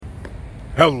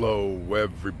Hello,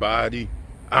 everybody.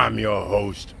 I'm your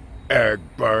host, Eric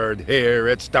Bird, here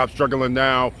at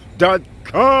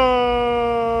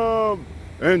StopStrugglingNow.com.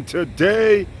 And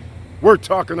today, we're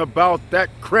talking about that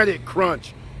credit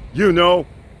crunch. You know,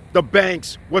 the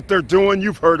banks, what they're doing.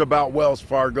 You've heard about Wells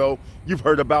Fargo. You've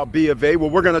heard about B of A. Well,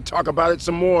 we're going to talk about it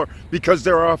some more because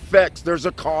there are effects. There's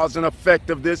a cause and effect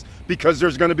of this because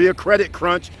there's going to be a credit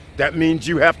crunch. That means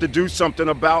you have to do something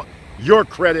about your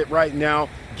credit right now.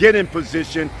 Get in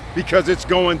position because it's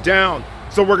going down.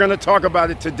 So we're going to talk about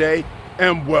it today.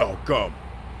 And welcome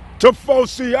to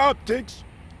Foci Optics.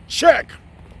 Check.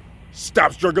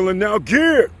 Stop struggling now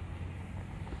gear.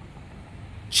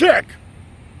 Check.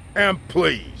 And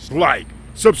please like,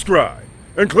 subscribe,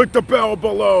 and click the bell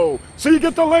below so you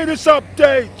get the latest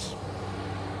updates.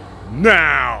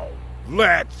 Now,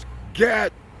 let's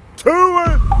get to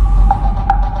it.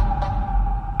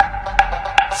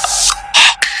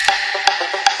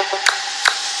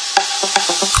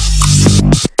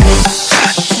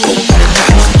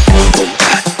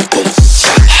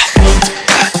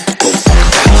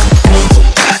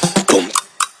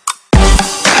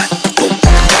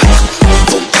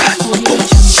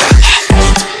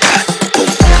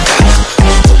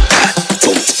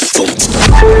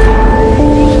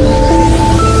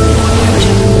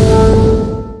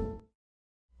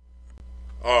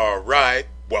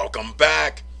 Welcome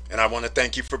back, and I want to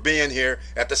thank you for being here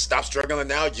at the Stop Struggling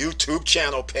Now YouTube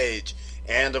channel page.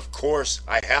 And of course,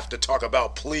 I have to talk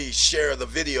about, please share the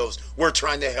videos. We're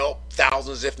trying to help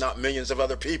thousands, if not millions of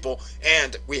other people,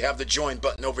 and we have the join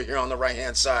button over here on the right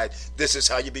hand side. This is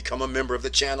how you become a member of the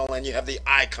channel, and you have the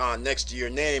icon next to your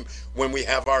name when we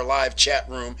have our live chat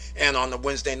room. And on the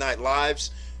Wednesday night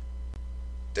lives,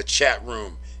 the chat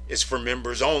room is for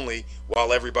members only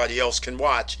while everybody else can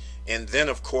watch. And then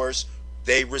of course,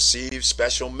 they receive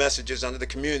special messages under the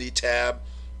community tab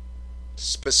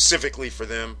specifically for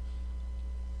them,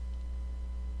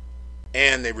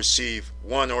 and they receive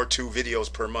 1 or 2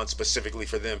 videos per month specifically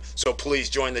for them. So please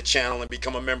join the channel and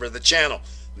become a member of the channel.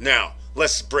 Now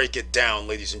let's break it down,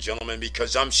 ladies and gentlemen,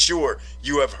 because I'm sure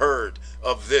you have heard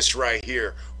of this right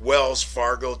here. Wells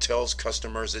Fargo tells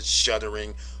customers it's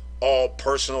shuttering all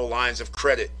personal lines of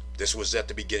credit. This was at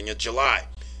the beginning of July.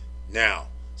 Now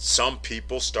some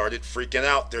people started freaking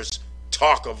out. There's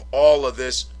talk of all of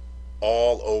this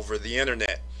all over the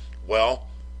internet. Well,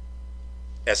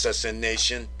 SSN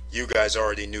Nation, you guys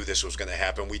already knew this was going to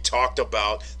happen. We talked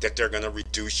about that they're going to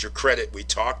reduce your credit. We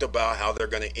talked about how they're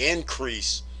going to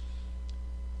increase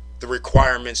the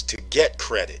requirements to get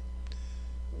credit.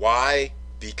 Why?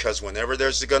 Because whenever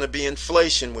there's going to be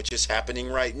inflation, which is happening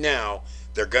right now,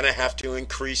 they're going to have to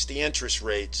increase the interest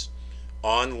rates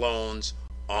on loans,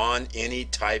 on any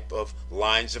type of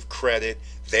lines of credit.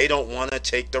 They don't want to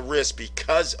take the risk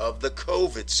because of the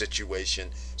COVID situation.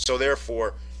 So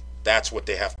therefore, that's what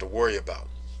they have to worry about.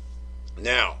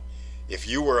 Now, if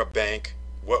you were a bank,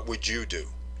 what would you do?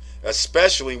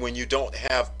 Especially when you don't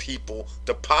have people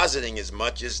depositing as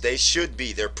much as they should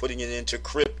be. They're putting it into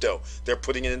crypto. They're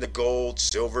putting it into gold,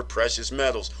 silver, precious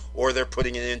metals, or they're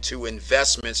putting it into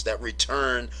investments that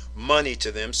return money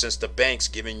to them, since the bank's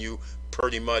giving you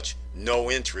pretty much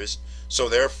no interest. So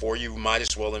therefore, you might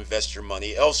as well invest your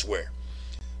money elsewhere.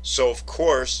 So of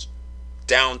course,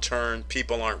 downturn,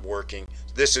 people aren't working.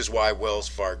 This is why Wells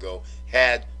Fargo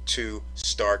had to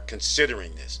start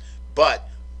considering this. But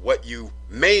what you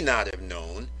may not have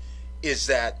known is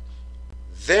that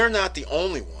they're not the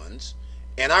only ones.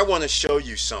 And I want to show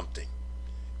you something,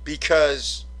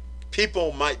 because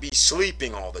people might be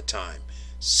sleeping all the time.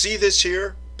 See this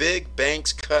here? Big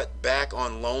banks cut back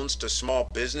on loans to small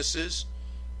businesses.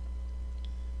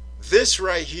 This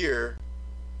right here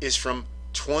is from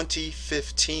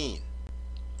 2015,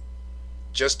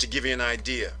 just to give you an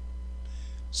idea.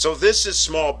 So this is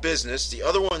small business, the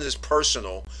other one is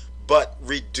personal, but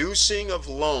reducing of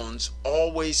loans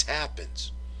always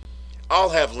happens. I'll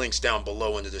have links down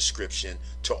below in the description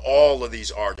to all of these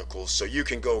articles so you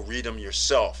can go read them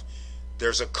yourself.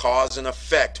 There's a cause and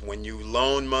effect when you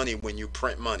loan money, when you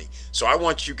print money. So I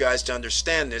want you guys to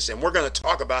understand this, and we're going to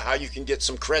talk about how you can get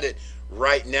some credit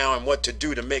right now and what to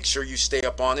do to make sure you stay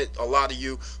up on it. A lot of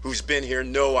you who's been here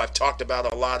know I've talked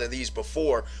about a lot of these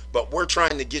before, but we're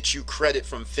trying to get you credit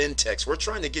from fintechs. We're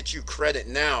trying to get you credit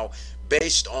now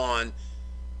based on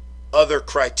other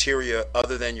criteria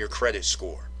other than your credit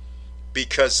score,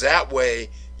 because that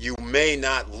way you may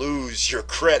not lose your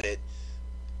credit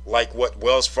like what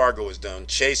Wells Fargo has done.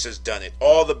 Chase has done it.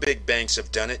 All the big banks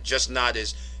have done it, just not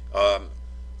as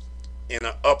in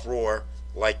an uproar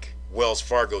like Wells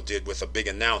Fargo did with a big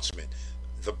announcement.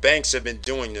 The banks have been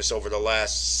doing this over the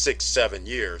last 6-7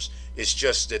 years, It's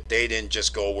just that they didn't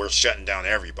just go, we're shutting down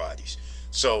everybody's.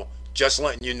 So just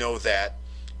letting you know that.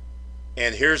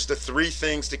 And here's the 3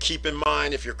 things to keep in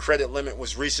mind. If your credit limit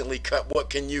was recently cut, what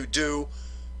can you do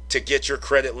to get your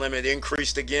credit limit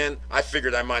increased again? I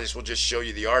figured I might as well just show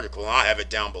you the article. I'll have it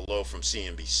down below from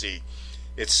CNBC.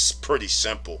 It's pretty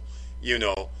simple. You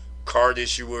know, card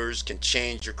issuers can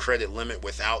change your credit limit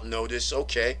without notice.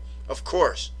 Okay, of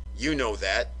course, you know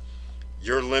that.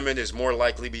 Your limit is more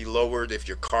likely to be lowered if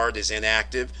your card is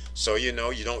inactive. So, you know,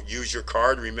 you don't use your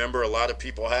card. Remember, a lot of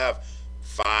people have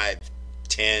 5,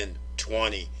 10,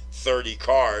 20, 30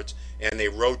 cards, and they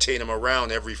rotate them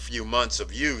around every few months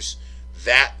of use.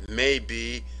 That may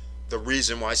be the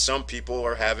reason why some people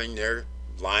are having their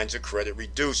lines of credit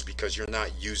reduced, because you're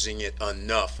not using it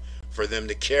enough for them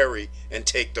to carry and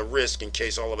take the risk in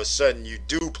case all of a sudden you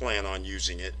do plan on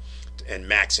using it and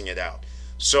maxing it out.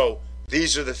 So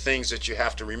these are the things that you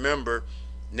have to remember.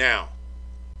 Now,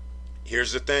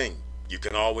 here's the thing. You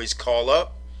can always call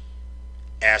up,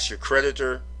 ask your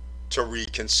creditor to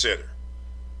reconsider.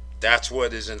 That's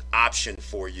what is an option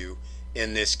for you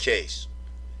in this case.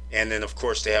 And then, of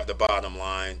course, they have the bottom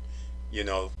line, you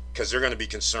know, because they're going to be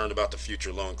concerned about the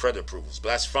future loan credit approvals. But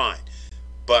that's fine.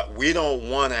 But we don't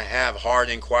want to have hard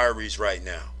inquiries right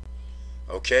now.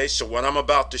 Okay, so what I'm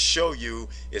about to show you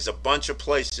is a bunch of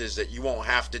places that you won't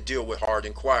have to deal with hard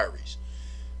inquiries.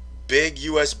 Big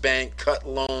U.S. bank cut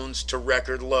loans to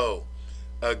record low.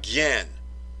 Again,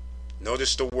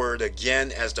 notice the word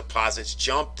again as deposits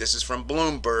jump. This is from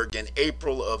Bloomberg in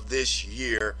April of this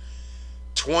year.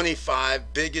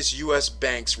 25 biggest U.S.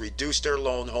 banks reduced their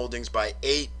loan holdings by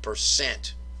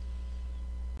 8%.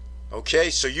 Okay,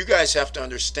 so you guys have to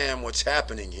understand what's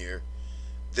happening here.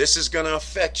 This is going to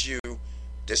affect you.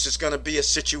 This is going to be a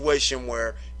situation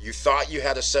where you thought you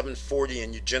had a 740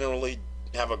 and you generally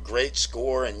have a great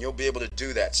score and you'll be able to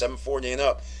do that, 740 and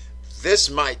up. This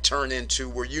might turn into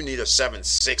where you need a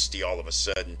 760 all of a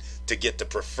sudden to get the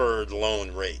preferred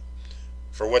loan rate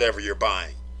for whatever you're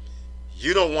buying.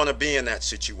 You don't want to be in that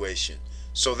situation.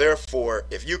 So therefore,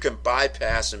 if you can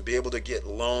bypass and be able to get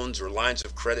loans or lines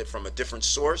of credit from a different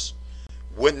source,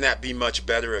 wouldn't that be much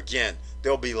better? Again,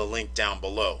 there'll be a link down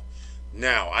below.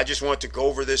 Now, I just want to go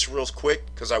over this real quick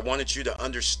because I wanted you to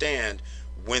understand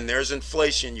when there's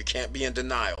inflation, you can't be in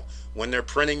denial. When they're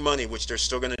printing money, which they're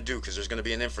still going to do because there's going to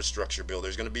be an infrastructure bill,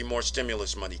 there's going to be more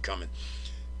stimulus money coming.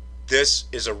 This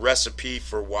is a recipe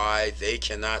for why they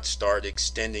cannot start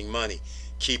extending money.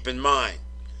 Keep in mind,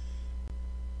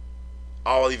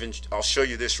 I'll show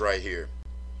you this right here.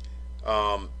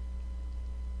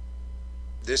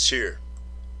 This here.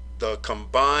 The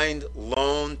combined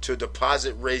loan to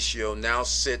deposit ratio now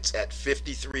sits at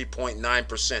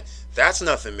 53.9%. That's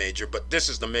nothing major, but this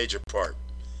is the major part.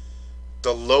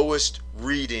 The lowest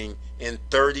reading in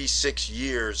 36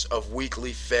 years of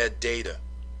weekly Fed data.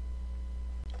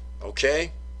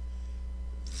 Okay?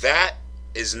 That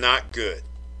is not good.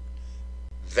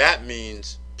 That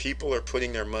means people are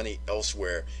putting their money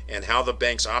elsewhere. And how the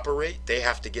banks operate, they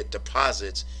have to get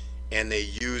deposits, and they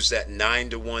use that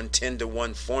 9-to-1,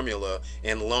 10-to-1 formula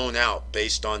and loan out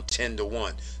based on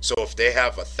 10-to-1. So if they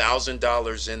have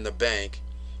 $1,000 in the bank,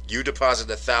 you deposit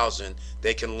 $1,000,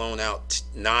 they can loan out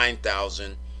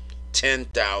 $9,000,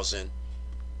 $10,000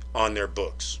 on their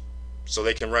books. So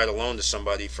they can write a loan to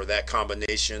somebody for that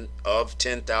combination of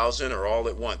 $10,000 or all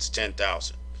at once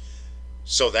 $10,000.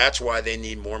 So that's why they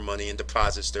need more money in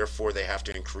deposits. Therefore, they have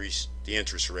to increase the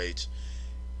interest rates.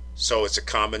 So it's a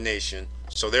combination.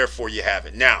 So therefore you have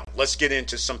it. Now, let's get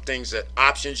into some things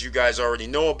options you guys already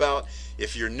know about.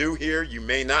 If you're new here, you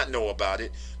may not know about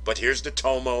it, but here's the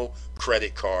Tomo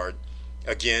credit card.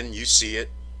 Again, you see it.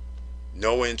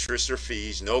 No interest or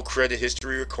fees, no credit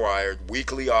history required,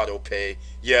 weekly auto pay.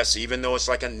 Yes, even though it's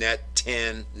like a net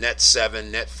 10, net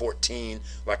 7, net 14,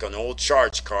 like an old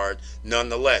charge card,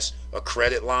 nonetheless, a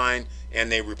credit line,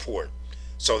 and they report.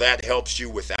 So that helps you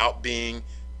without being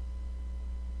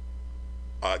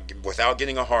without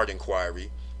getting a hard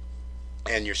inquiry,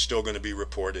 and you're still going to be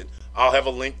reported. I'll have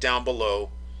a link down below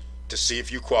to see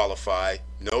if you qualify.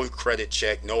 No credit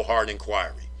check, no hard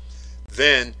inquiry.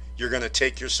 Then you're going to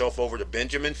take yourself over to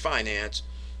Benjamin Finance,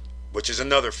 which is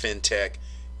another fintech.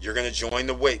 You're going to join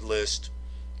the wait list.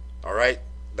 All right?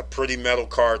 The pretty metal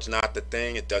card's not the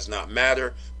thing. It does not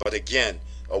matter. But again,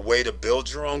 a way to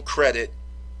build your own credit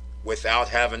without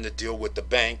having to deal with the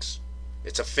banks.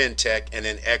 It's a fintech. And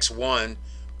then X1,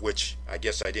 which I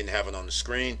guess I didn't have it on the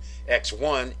screen.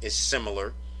 X1 is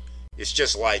similar. It's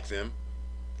just like them.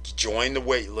 Join the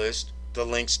wait list. The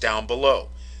link's down below.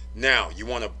 Now, you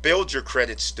want to build your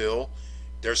credit still.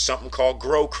 There's something called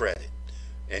Grow Credit.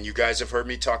 And you guys have heard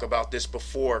me talk about this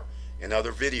before. and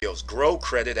other videos. Grow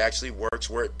Credit actually works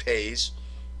where it pays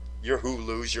your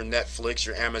Hulu's, your Netflix,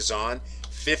 your Amazon,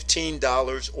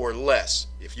 $15 or less.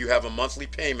 If you have a monthly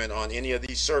payment on any of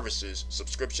these services,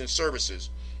 subscription services,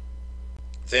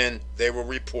 then they will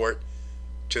report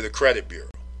to the credit bureau.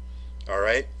 All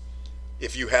right?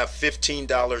 If you have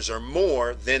 $15 or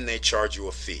more, then they charge you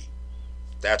a fee.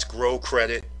 That's Grow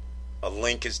Credit. A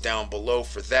link is down below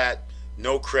for that.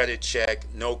 No credit check,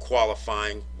 no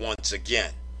qualifying once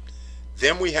again.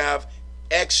 Then we have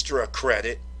Extra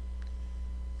Credit.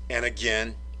 And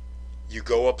again, you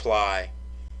go apply.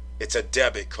 It's a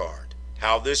debit card.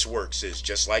 How this works is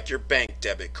just like your bank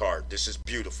debit card. This is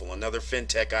beautiful. Another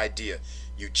fintech idea.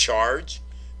 You charge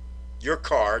your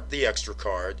card, the extra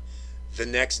card. The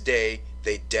next day,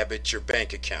 they debit your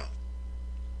bank account.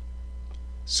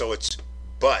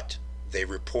 But they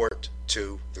report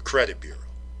to the credit bureau.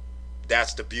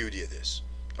 That's the beauty of this.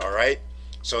 All right?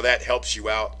 So that helps you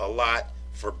out a lot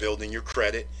for building your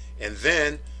credit. And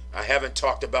then I haven't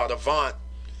talked about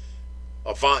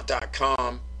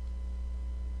Avant.com.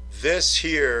 This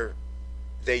here,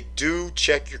 they do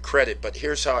check your credit, but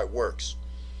here's how it works.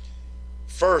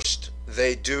 First,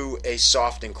 they do a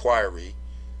soft inquiry.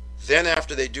 Then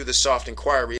after they do the soft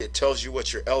inquiry, it tells you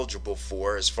what you're eligible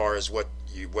for as far as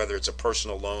whether it's a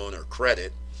personal loan or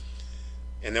credit.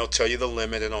 And they'll tell you the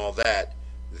limit and all that.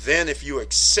 Then if you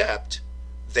accept,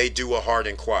 they do a hard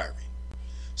inquiry.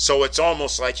 So it's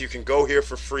almost like you can go here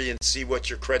for free and see what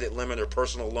your credit limit or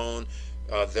personal loan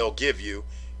they'll give you,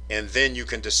 and then you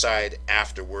can decide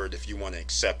afterward if you want to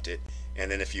accept it.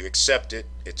 And then if you accept it,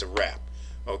 it's a wrap.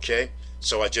 Okay?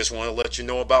 So I just want to let you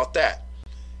know about that.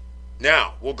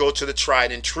 Now, we'll go to the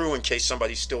tried and true in case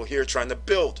somebody's still here trying to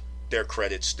build their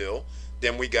credit still.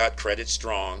 Then we got Credit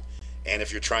Strong. And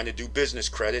if you're trying to do business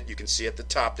credit, you can see at the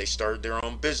top they started their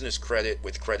own business credit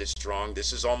with Credit Strong.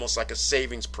 This is almost like a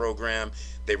savings program.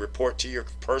 They report to your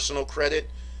personal credit,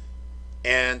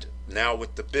 and now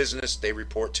with the business, they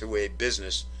report to a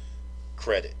business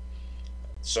credit.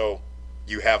 So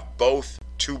you have both,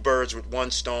 two birds with one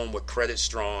stone with Credit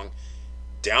Strong.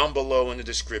 Down below in the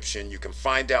description, you can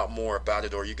find out more about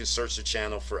it, or you can search the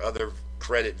channel for other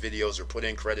credit videos or put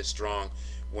in Credit Strong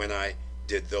when I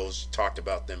did those, talked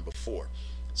about them before.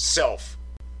 Self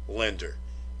lender.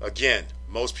 Again,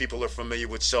 most people are familiar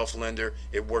with self lender.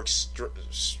 It works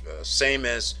same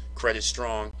as Credit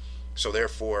Strong. So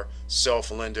therefore,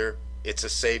 self lender, it's a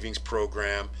savings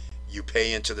program. You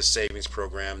pay into the savings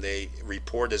program. They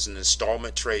report as an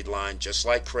installment trade line, just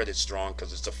like Credit Strong,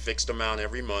 because it's a fixed amount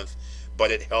every month,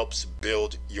 but it helps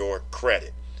build your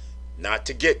credit. Not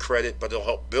to get credit, but it'll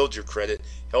help build your credit.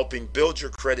 Helping build your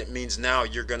credit means now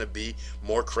you're going to be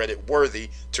more credit worthy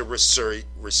to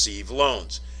receive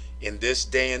loans. In this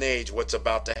day and age, what's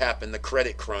about to happen, the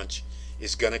credit crunch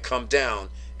is going to come down,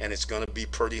 and it's going to be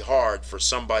pretty hard for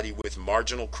somebody with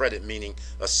marginal credit, meaning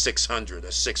a 600,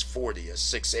 a 640, a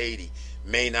 680,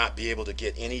 may not be able to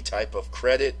get any type of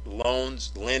credit,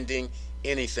 loans, lending,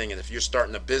 anything. And if you're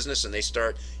starting a business and they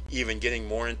start even getting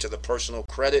more into the personal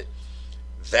credit,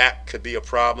 that could be a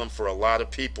problem for a lot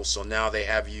of people. So now they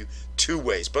have you two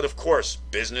ways. But of course,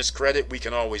 business credit, we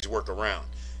can always work around,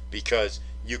 because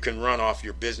you can run off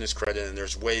your business credit, and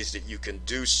there's ways that you can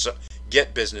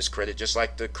get business credit, just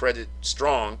like the Credit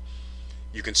Strong.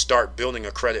 You can start building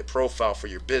a credit profile for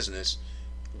your business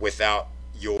without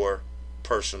your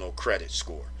personal credit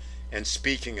score. And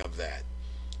speaking of that,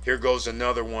 here goes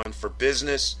another one for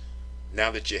business.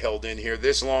 Now that you held in here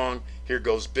this long, here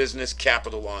goes Business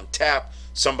Capital on Tap.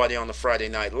 Somebody on the Friday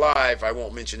Night Live, I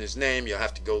won't mention his name, you'll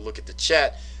have to go look at the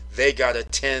chat. They got a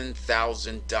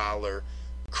 $10,000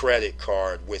 credit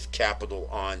card with Capital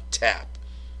on Tap.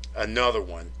 Another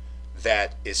one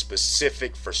that is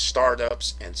specific for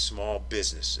startups and small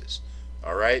businesses.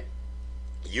 All right?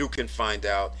 You can find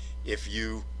out if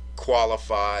you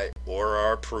qualify or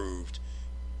are approved,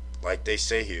 like they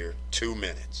say here, 2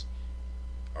 minutes.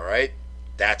 All right?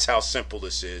 That's how simple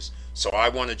this is. So I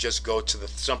want to just go to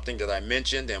something that I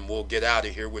mentioned, and we'll get out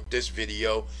of here with this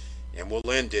video, and we'll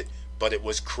end it. But it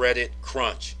was Credit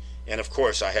Crunch. And of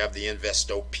course, I have the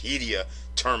Investopedia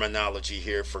terminology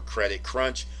here for credit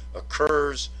crunch.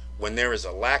 Occurs when there is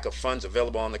a lack of funds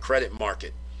available on the credit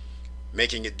market,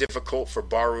 making it difficult for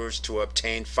borrowers to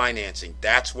obtain financing.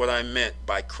 That's what I meant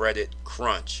by credit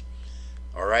crunch.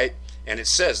 All right? And it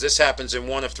says this happens in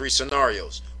one of three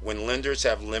scenarios. When lenders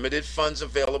have limited funds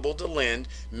available to lend,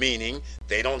 meaning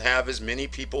they don't have as many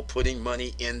people putting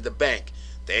money in the bank.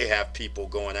 They have people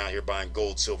going out here buying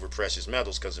gold, silver, precious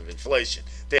metals because of inflation.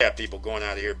 They have people going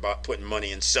out here putting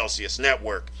money in Celsius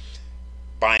Network,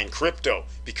 buying crypto,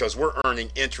 because we're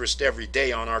earning interest every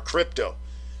day on our crypto,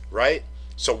 right?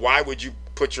 So why would you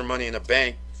put your money in a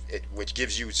bank which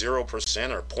gives you 0%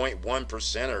 or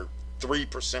 0.1% or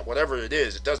 3%, whatever it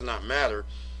is? It does not matter.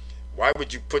 Why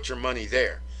would you put your money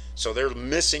there? So they're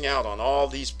missing out on all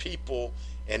these people,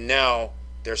 and now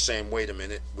they're saying, wait a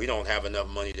minute, we don't have enough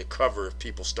money to cover if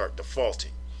people start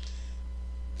defaulting.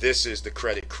 This is the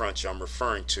credit crunch I'm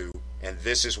referring to, and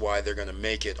this is why they're going to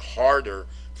make it harder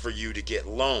for you to get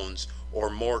loans,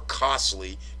 or more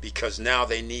costly, because now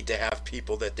they need to have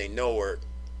people that they know are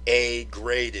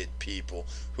A-graded people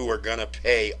who are going to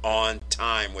pay on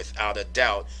time without a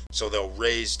doubt. So they'll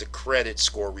raise the credit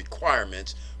score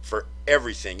requirements for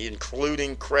everything,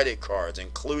 including credit cards,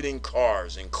 including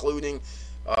cars, including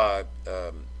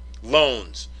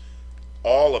loans,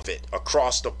 all of it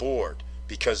across the board,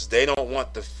 because they don't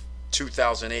want the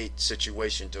 2008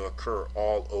 situation to occur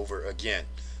all over again.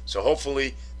 So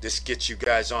hopefully this gets you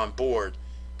guys on board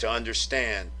to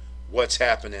understand what's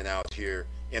happening out here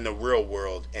in the real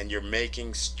world, and you're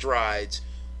making strides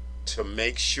to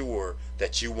make sure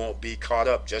that you won't be caught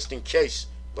up, just in case.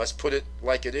 Let's put it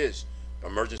like it is.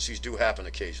 Emergencies do happen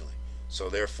occasionally, so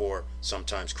therefore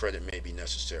sometimes credit may be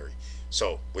necessary.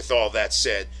 So with all that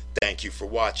said, thank you for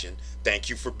watching, thank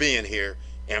you for being here,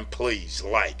 and please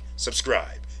like,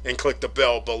 subscribe, and click the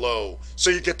bell below so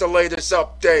you get the latest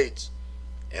updates.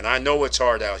 And I know it's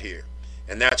hard out here,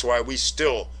 and that's why we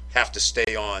still have to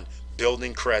stay on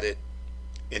building credit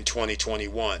in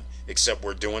 2021, except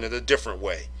we're doing it a different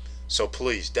way. So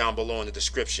please, down below in the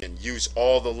description, use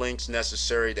all the links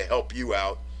necessary to help you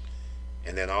out,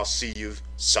 and then I'll see you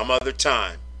some other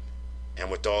time. And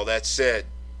with all that said,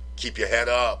 keep your head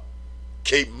up,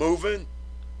 keep moving,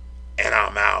 and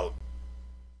I'm out.